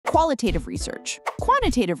qualitative research,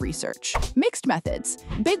 quantitative research, mixed methods,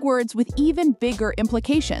 big words with even bigger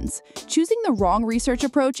implications. Choosing the wrong research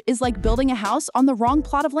approach is like building a house on the wrong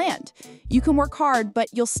plot of land. You can work hard, but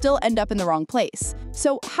you'll still end up in the wrong place.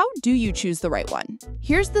 So how do you choose the right one?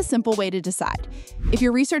 Here's the simple way to decide. If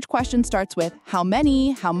your research question starts with how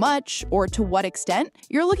many, how much, or to what extent,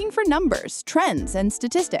 you're looking for numbers, trends, and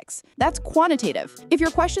statistics. That's quantitative. If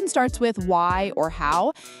your question starts with why or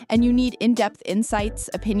how, and you need in-depth insights,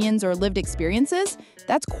 opinions, or lived experiences,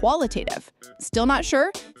 that's qualitative. Still not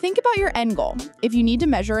sure? Think about your end goal. If you need to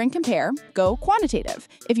measure and compare, go quantitative.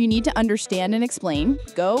 If you need to understand and explain,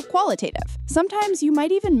 go qualitative. Sometimes you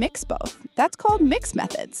might even mix both. That's called mixed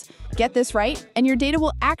methods. Get this right, and your data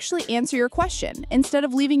will actually answer your question instead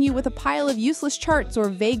of leaving you with a pile of useless charts or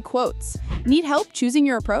vague quotes. Need help choosing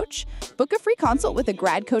your approach? Book a free consult with a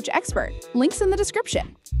grad coach expert. Links in the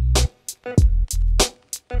description.